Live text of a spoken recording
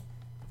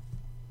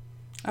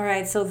All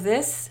right, so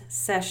this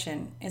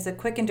session is a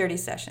quick and dirty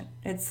session.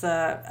 It's,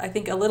 I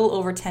think, a little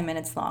over 10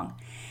 minutes long.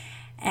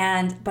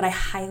 But I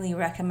highly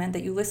recommend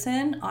that you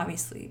listen,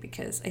 obviously,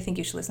 because I think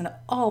you should listen to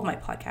all of my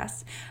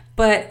podcasts.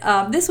 But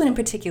this one in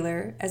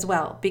particular as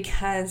well,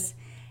 because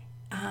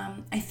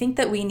I think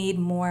that we need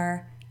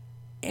more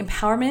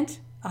empowerment,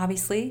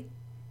 obviously,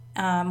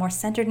 more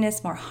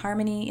centeredness, more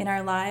harmony in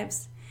our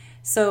lives.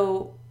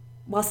 So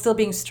while still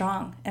being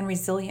strong and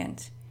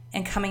resilient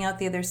and coming out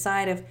the other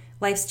side of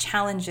life's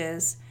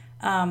challenges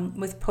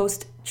with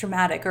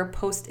post-traumatic or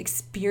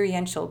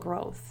post-experiential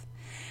growth.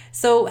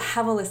 So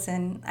have a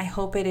listen. I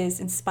hope it is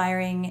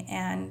inspiring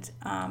and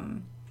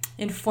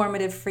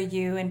informative for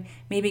you, and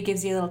maybe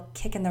gives you a little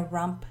kick in the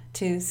rump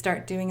to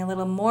start doing a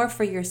little more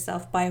for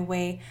yourself by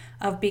way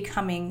of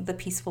becoming the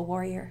peaceful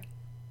warrior.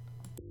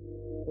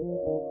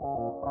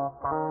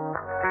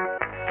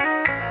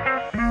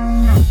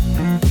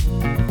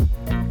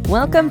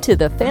 Welcome to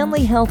the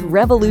Family Health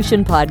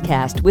Revolution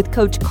podcast with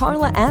Coach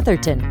Carla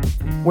Atherton,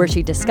 where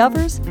she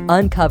discovers,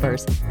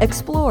 uncovers,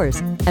 explores,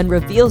 and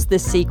reveals the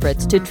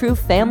secrets to true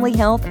family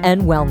health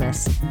and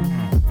wellness.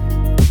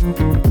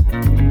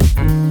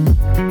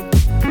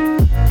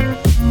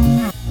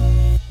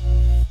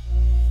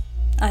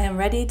 I am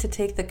ready to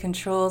take the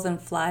controls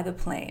and fly the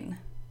plane.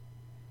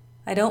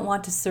 I don't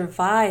want to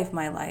survive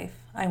my life.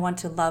 I want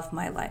to love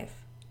my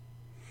life.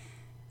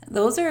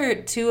 Those are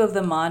two of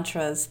the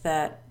mantras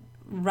that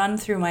run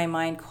through my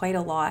mind quite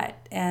a lot,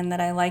 and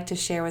that I like to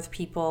share with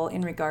people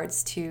in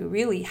regards to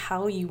really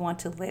how you want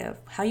to live,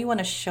 how you want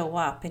to show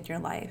up in your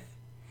life.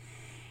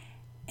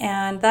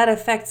 And that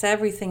affects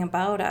everything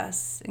about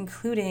us,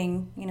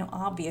 including,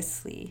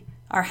 obviously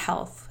our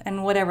health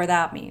and whatever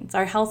that means.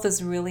 Our health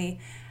is really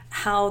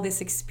how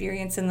this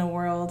experience in the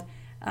world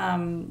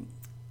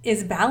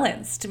is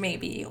balanced,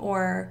 maybe,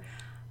 or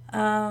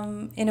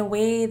in a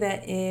way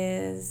that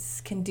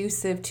is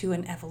conducive to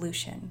an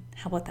evolution.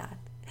 How about that?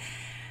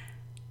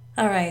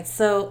 All right,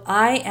 so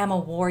I am a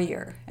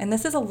warrior, and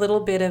this is a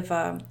little bit of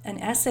an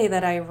essay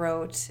that I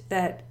wrote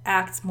that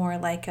acts more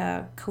like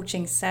a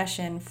coaching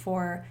session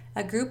for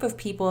a group of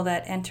people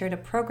that entered a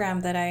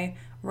program that I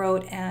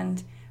wrote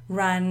and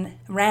ran,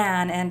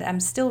 and I'm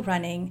still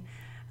running,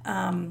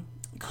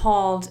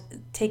 called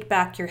Take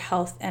Back Your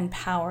Health and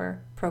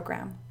Power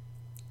program.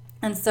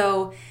 And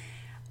so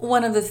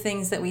one of the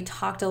things that we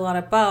talked a lot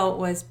about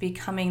was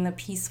becoming the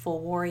peaceful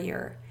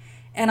warrior.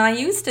 And I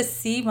used to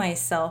see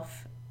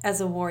myself as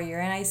a warrior,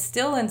 and I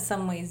still in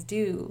some ways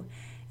do.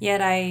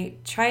 Yet I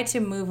try to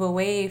move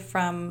away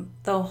from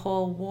the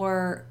whole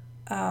war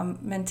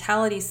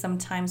mentality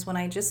sometimes when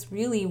I just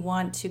really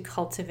want to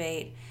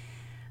cultivate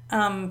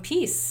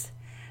peace.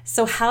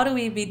 So how do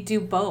we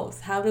do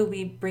both? How do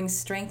we bring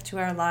strength to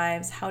our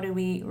lives? How do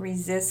we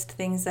resist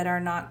things that are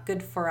not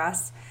good for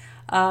us,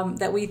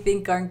 that we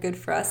think aren't good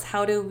for us?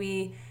 How do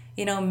we,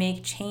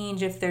 make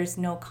change if there's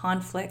no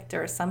conflict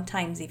or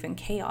sometimes even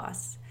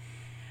chaos?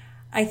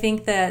 I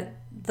think that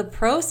the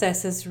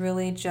process is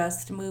really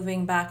just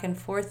moving back and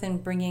forth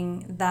and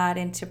bringing that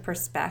into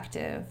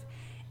perspective.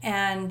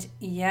 And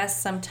yes,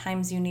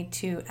 sometimes you need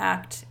to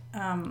act,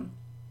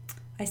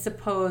 I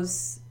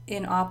suppose,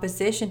 in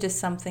opposition to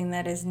something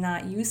that is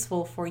not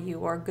useful for you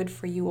or good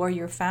for you or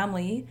your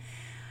family,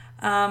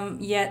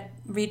 yet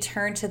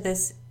return to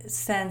this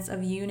sense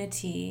of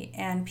unity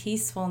and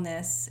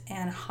peacefulness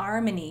and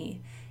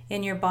harmony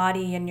in your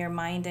body and your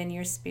mind and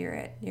your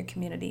spirit, your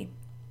community.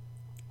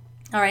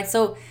 All right,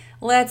 so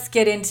let's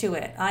get into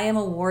it. I am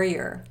a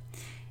warrior.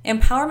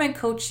 Empowerment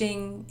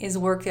coaching is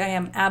work I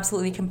am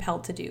absolutely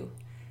compelled to do.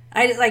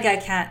 I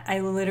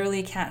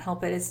literally can't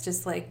help it. It's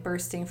just like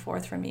bursting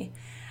forth from me.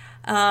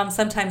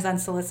 Sometimes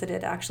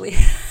unsolicited, actually.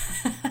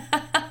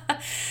 I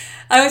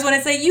always want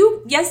to say,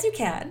 yes, you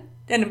can.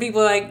 And people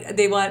are like,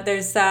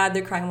 they're sad,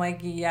 they're crying. I'm like,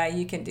 yeah,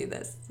 you can do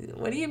this.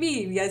 What do you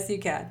mean? Yes, you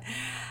can.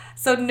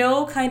 So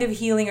no kind of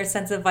healing or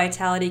sense of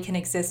vitality can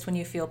exist when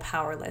you feel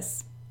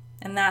powerless.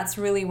 And that's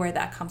really where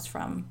that comes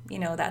from.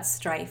 That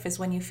strife is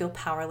when you feel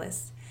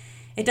powerless.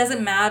 It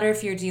doesn't matter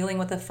if you're dealing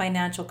with a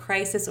financial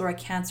crisis or a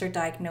cancer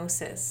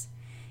diagnosis.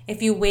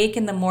 If you wake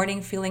in the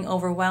morning feeling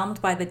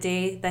overwhelmed by the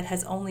day that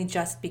has only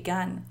just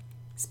begun,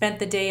 spent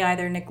the day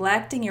either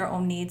neglecting your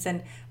own needs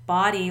and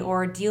body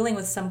or dealing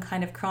with some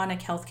kind of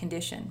chronic health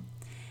condition,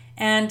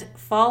 and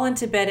fall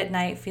into bed at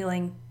night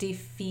feeling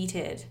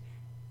defeated,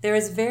 there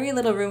is very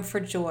little room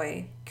for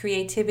joy,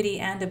 creativity,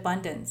 and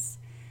abundance.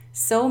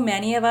 So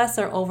many of us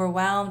are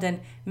overwhelmed, and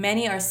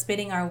many are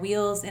spinning our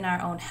wheels in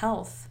our own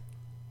health.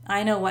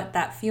 I know what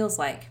that feels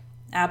like.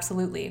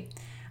 Absolutely.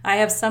 I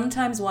have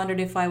sometimes wondered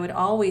if I would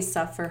always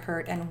suffer,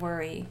 hurt, and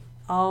worry.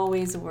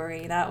 Always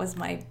worry. That was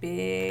my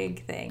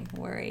big thing,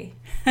 worry.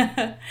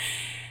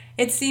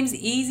 It seems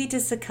easy to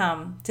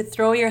succumb, to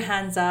throw your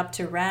hands up,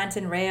 to rant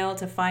and rail,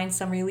 to find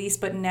some release,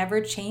 but never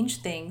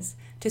change things,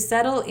 to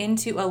settle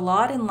into a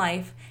lot in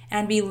life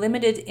and be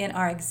limited in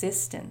our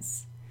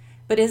existence.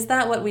 But is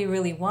that what we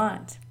really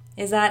want?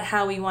 Is that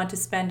how we want to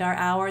spend our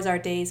hours, our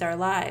days, our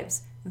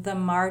lives? The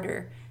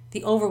martyr,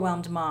 the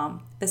overwhelmed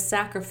mom, the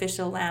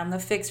sacrificial lamb, the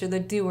fixer, the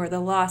doer, the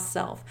lost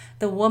self,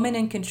 the woman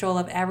in control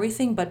of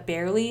everything but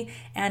barely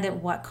and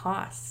at what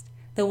cost,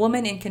 the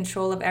woman in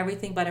control of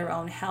everything but her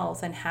own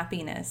health and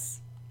happiness,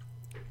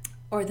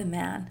 or the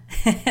man.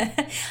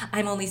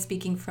 I'm only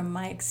speaking from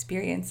my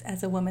experience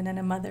as a woman and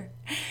a mother,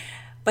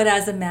 but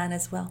as a man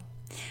as well.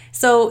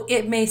 So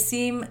it may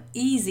seem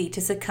easy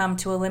to succumb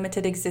to a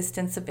limited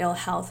existence of ill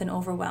health and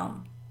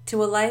overwhelm,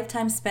 to a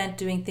lifetime spent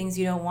doing things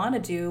you don't want to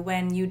do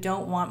when you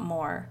don't want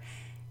more.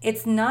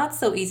 It's not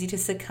so easy to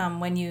succumb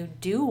when you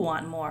do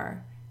want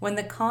more, when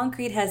the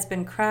concrete has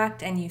been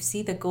cracked and you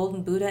see the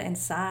golden Buddha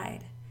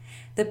inside.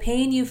 The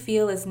pain you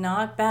feel is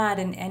not bad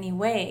in any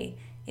way.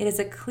 It is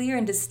a clear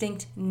and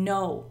distinct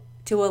no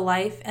to a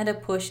life and a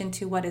push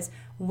into what is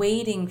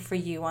waiting for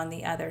you on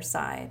the other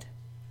side.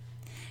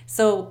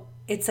 So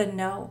it's a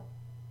no.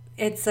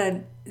 This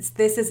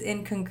is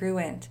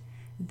incongruent.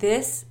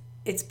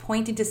 It's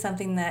pointing to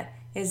something that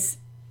is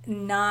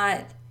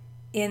not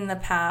in the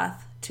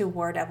path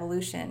toward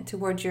evolution,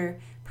 toward your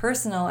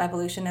personal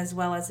evolution as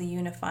well as a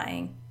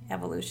unifying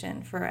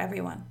evolution for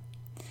everyone.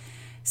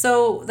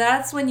 So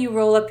that's when you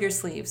roll up your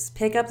sleeves,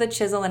 pick up the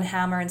chisel and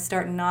hammer and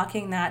start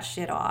knocking that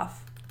shit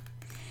off.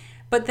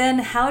 But then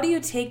how do you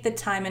take the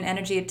time and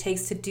energy it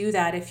takes to do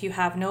that if you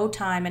have no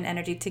time and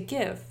energy to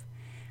give?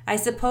 I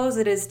suppose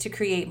it is to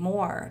create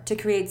more, to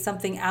create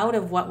something out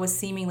of what was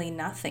seemingly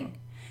nothing,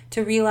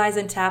 to realize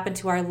and tap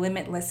into our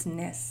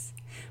limitlessness,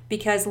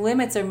 because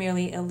limits are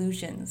merely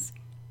illusions.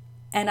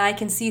 And I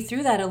can see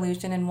through that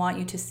illusion and want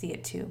you to see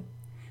it too.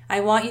 I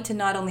want you to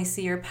not only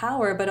see your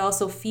power, but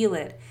also feel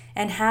it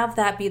and have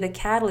that be the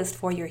catalyst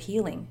for your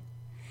healing.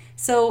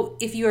 So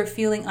if you are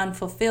feeling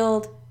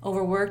unfulfilled,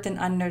 overworked, and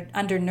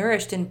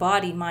undernourished in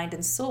body, mind,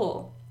 and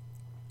soul,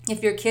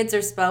 if your kids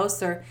or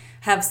spouse or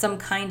have some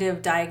kind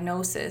of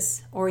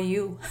diagnosis, or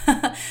you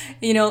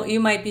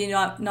might be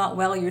not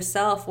well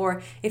yourself,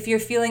 or if you're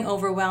feeling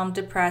overwhelmed,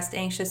 depressed,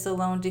 anxious,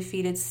 alone,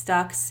 defeated,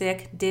 stuck,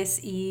 sick,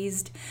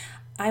 diseased,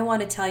 I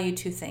want to tell you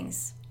two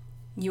things.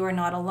 You are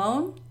not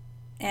alone,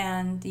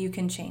 and you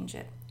can change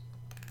it.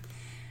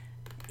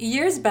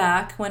 Years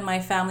back, when my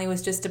family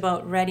was just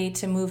about ready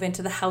to move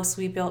into the house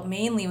we built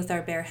mainly with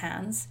our bare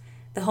hands,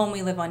 the home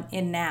we live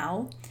in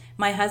now,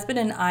 my husband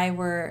and I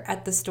were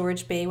at the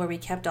storage bay where we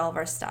kept all of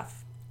our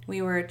stuff.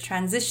 We were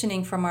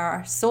transitioning from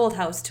our sold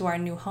house to our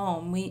new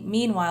home.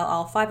 Meanwhile,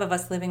 all 5 of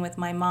us living with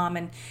my mom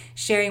and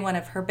sharing one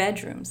of her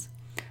bedrooms.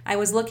 I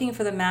was looking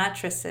for the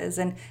mattresses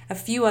and a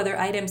few other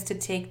items to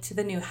take to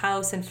the new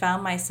house and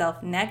found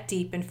myself neck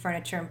deep in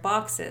furniture and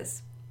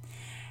boxes.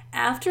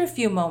 After a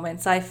few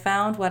moments, I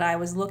found what I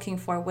was looking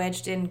for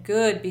wedged in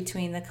good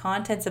between the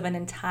contents of an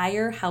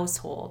entire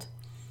household.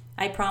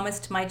 I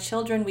promised my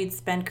children we'd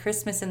spend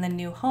Christmas in the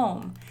new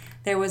home.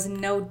 There was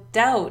no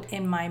doubt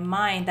in my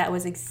mind that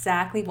was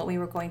exactly what we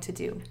were going to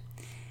do.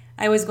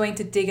 I was going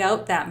to dig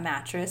out that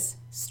mattress,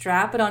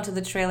 strap it onto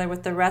the trailer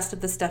with the rest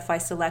of the stuff I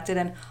selected,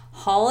 and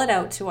haul it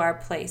out to our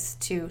place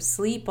to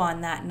sleep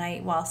on that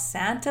night while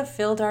Santa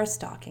filled our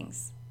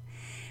stockings.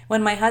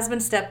 When my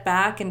husband stepped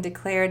back and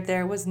declared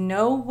there was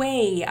no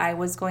way I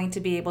was going to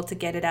be able to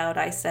get it out,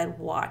 I said,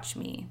 "Watch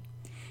me."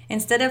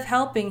 Instead of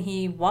helping,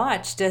 he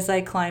watched as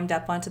I climbed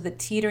up onto the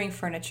teetering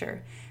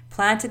furniture,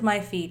 planted my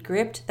feet,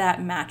 gripped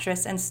that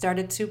mattress, and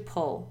started to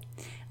pull.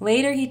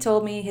 Later, he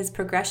told me his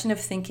progression of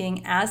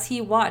thinking as he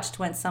watched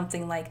went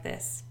something like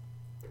this.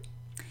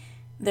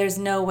 "There's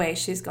no way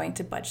she's going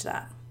to budge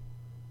that.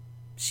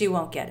 She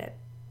won't get it.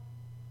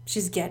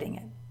 She's getting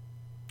it.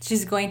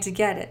 She's going to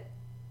get it.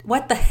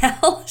 What the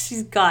hell?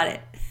 She's got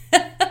it."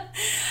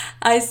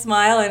 I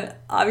smile and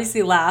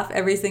obviously laugh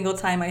every single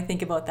time I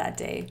think about that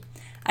day.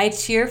 I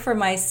cheer for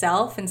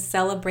myself and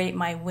celebrate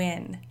my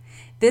win.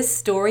 This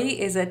story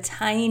is a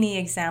tiny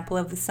example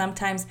of the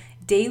sometimes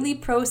daily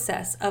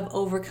process of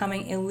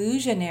overcoming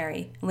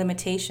illusionary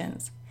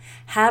limitations.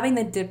 Having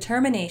the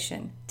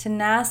determination,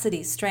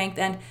 tenacity, strength,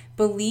 and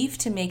belief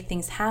to make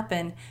things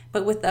happen,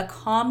 but with a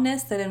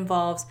calmness that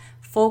involves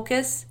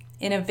focus,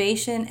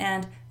 innovation,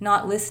 and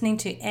not listening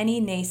to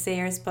any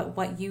naysayers, but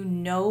what you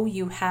know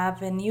you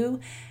have in you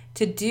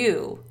to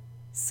do.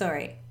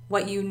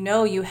 What you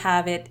know you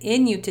have it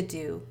in you to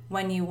do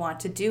when you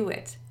want to do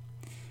it.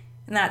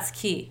 And that's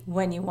key,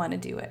 when you want to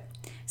do it.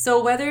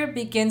 So whether it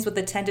begins with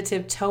a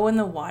tentative toe in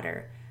the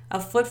water, a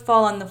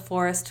footfall on the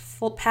forest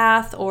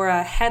path, or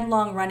a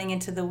headlong running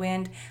into the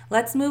wind,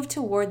 let's move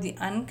toward the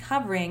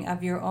uncovering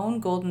of your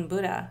own golden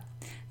Buddha,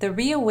 the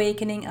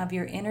reawakening of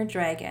your inner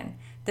dragon,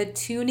 the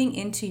tuning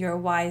into your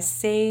wise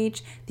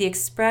sage, the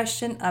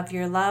expression of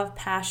your love,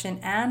 passion,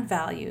 and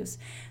values,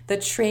 the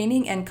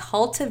training and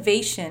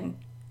cultivation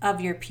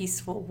of your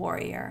peaceful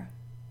warrior.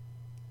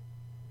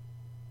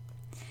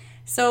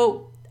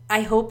 So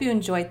I hope you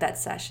enjoyed that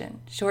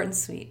session, short and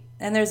sweet,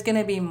 and there's going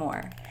to be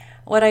more.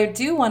 What I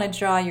do want to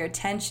draw your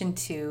attention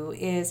to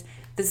is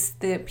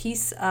the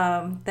piece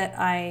that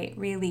I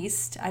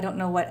released. I don't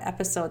know what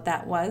episode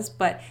that was,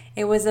 but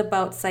it was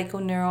about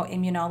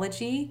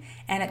psychoneuroimmunology,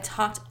 and it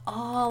talked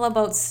all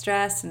about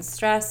stress and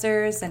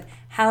stressors and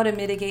how to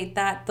mitigate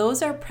that.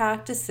 Those are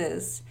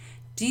practices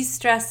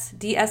de-stress,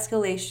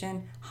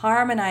 de-escalation,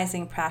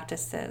 harmonizing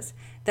practices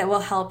that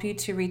will help you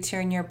to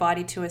return your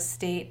body to a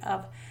state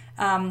of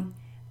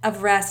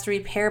rest,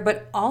 repair,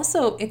 but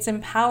also it's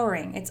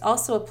empowering. It's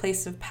also a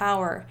place of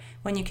power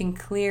when you can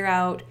clear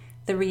out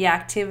the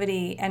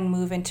reactivity and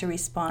move into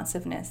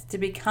responsiveness to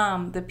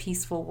become the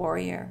peaceful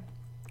warrior.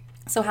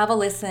 So have a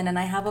listen, and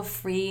I have a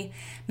free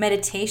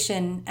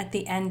meditation at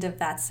the end of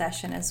that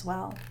session as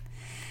well.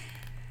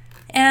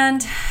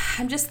 And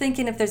I'm just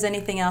thinking if there's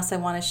anything else I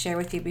want to share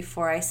with you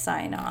before I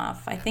sign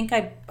off. I think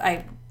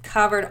I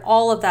covered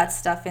all of that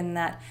stuff in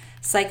that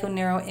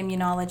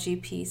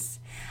psychoneuroimmunology piece.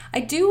 I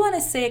do want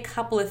to say a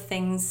couple of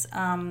things.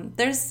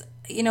 There's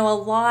a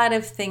lot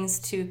of things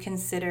to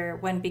consider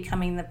when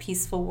becoming the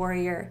peaceful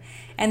warrior.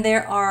 And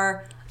there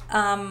are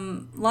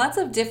lots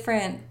of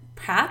different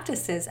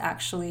practices,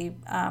 actually,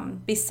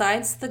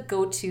 besides the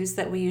go-tos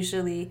that we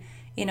usually,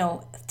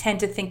 tend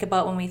to think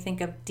about when we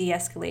think of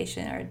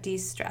de-escalation or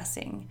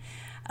de-stressing.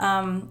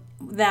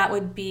 That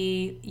would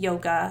be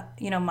yoga,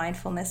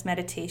 mindfulness,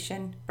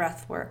 meditation,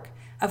 breath work.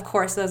 Of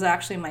course, those are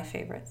actually my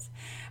favorites.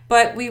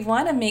 But we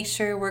want to make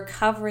sure we're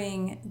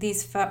covering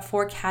these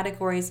 4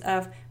 categories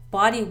of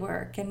body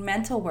work and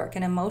mental work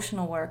and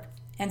emotional work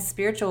and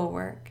spiritual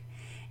work.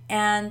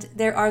 And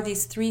there are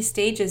these 3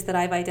 stages that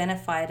I've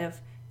identified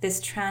of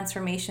this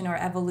transformation or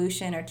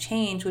evolution or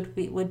change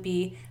would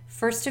be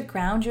first to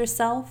ground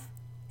yourself,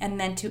 and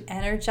then to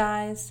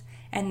energize,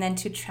 and then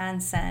to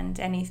transcend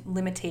any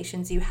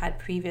limitations you had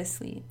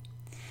previously.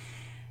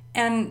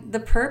 And the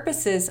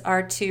purposes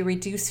are to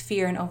reduce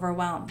fear and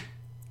overwhelm,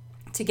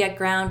 to get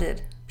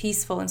grounded,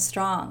 peaceful, and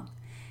strong,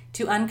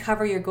 to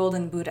uncover your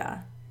golden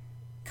Buddha,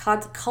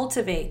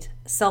 cultivate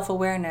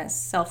self-awareness,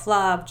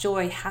 self-love,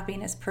 joy,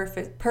 happiness,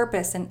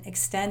 purpose, and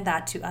extend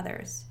that to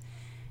others,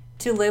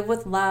 to live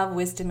with love,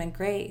 wisdom, and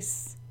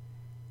grace,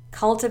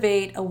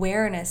 cultivate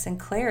awareness and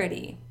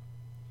clarity,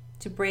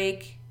 to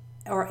break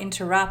or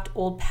interrupt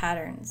old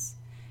patterns,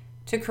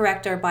 to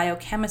correct our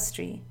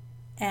biochemistry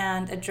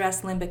and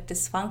address limbic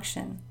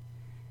dysfunction,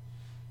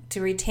 to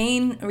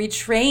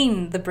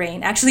retrain the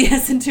brain, actually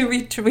isn't to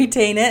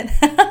retain it,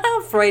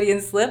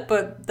 Freudian slip,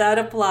 but that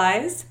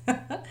applies,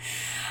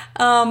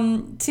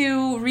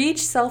 to reach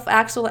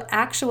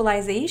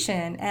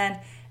self-actualization and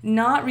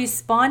not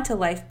respond to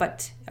life,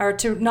 or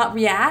to not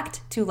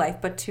react to life,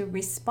 but to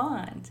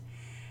respond,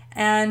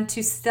 and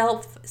to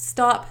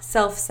stop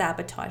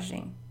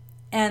self-sabotaging,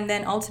 and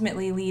then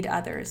ultimately lead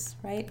others,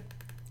 right?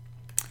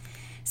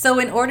 So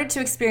in order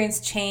to experience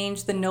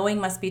change, the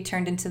knowing must be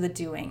turned into the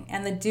doing,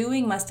 and the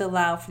doing must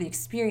allow for the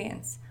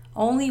experience.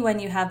 Only when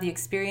you have the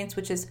experience,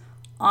 which is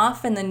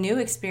often the new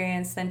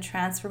experience, then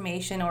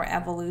transformation or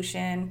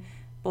evolution,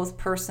 both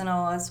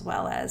personal as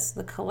well as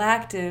the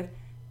collective,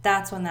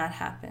 that's when that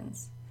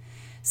happens.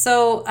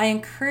 So I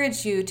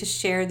encourage you to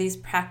share these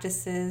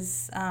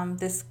practices,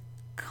 this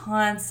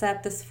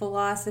concept, this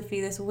philosophy,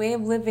 this way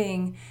of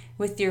living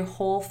with your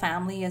whole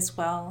family as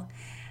well.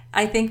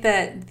 I think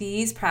that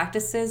these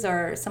practices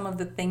are some of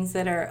the things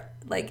that are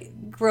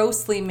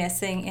grossly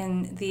missing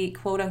in the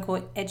quote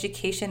unquote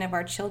education of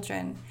our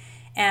children.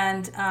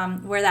 And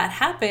where that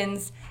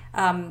happens,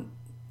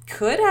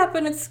 could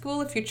happen at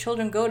school if your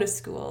children go to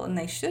school, and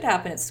they should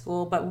happen at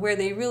school, but where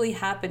they really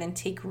happen and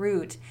take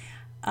root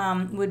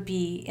would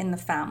be in the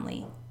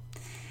family.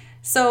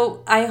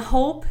 So I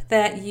hope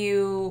that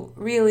you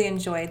really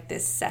enjoyed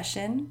this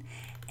session,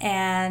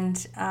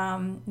 and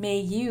may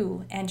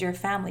you and your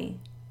family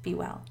be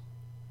well.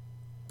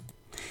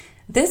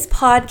 This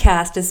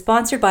podcast is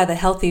sponsored by the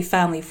Healthy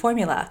Family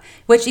Formula,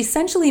 which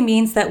essentially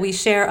means that we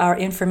share our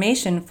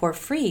information for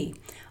free.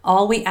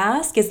 All we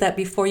ask is that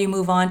before you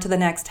move on to the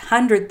next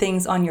 100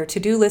 things on your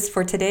to-do list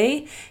for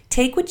today,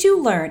 take what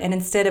you learned, and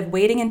instead of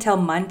waiting until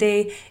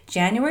Monday,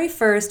 January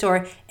 1st,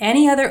 or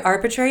any other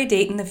arbitrary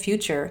date in the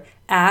future,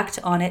 act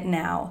on it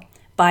now.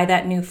 Buy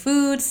that new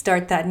food,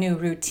 start that new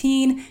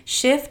routine,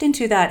 shift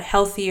into that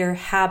healthier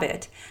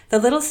habit. The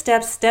little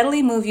steps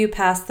steadily move you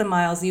past the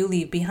miles you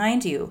leave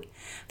behind you.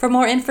 For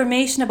more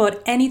information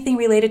about anything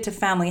related to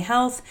family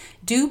health,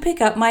 do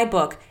pick up my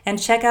book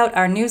and check out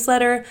our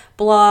newsletter,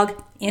 blog,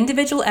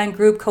 individual and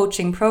group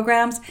coaching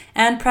programs,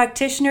 and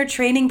practitioner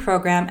training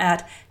program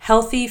at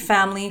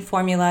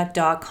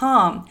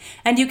healthyfamilyformula.com.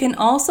 And you can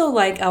also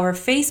like our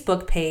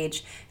Facebook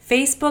page,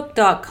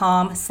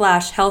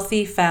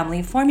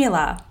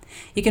 facebook.com/healthyfamilyformula.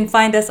 You can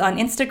find us on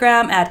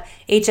Instagram at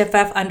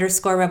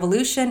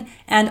HFF_revolution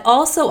and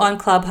also on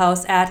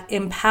Clubhouse at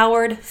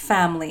Empowered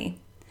Family.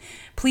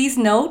 Please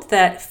note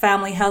that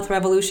Family Health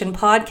Revolution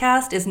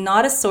podcast is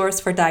not a source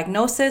for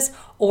diagnosis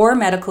or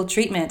medical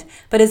treatment,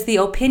 but is the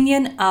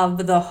opinion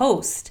of the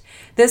host.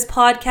 This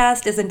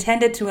podcast is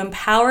intended to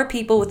empower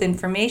people with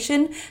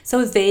information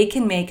so they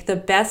can make the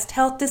best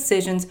health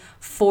decisions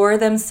for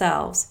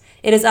themselves.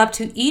 It is up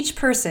to each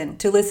person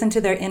to listen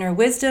to their inner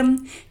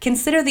wisdom,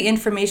 consider the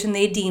information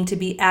they deem to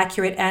be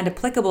accurate and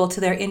applicable to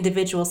their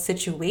individual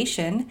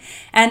situation,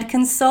 and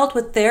consult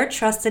with their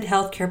trusted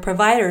healthcare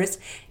providers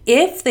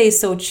if they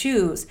so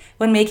choose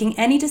when making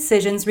any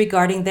decisions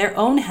regarding their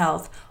own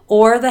health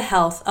or the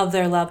health of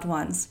their loved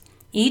ones.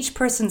 Each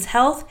person's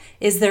health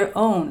is their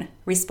own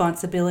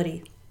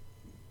responsibility.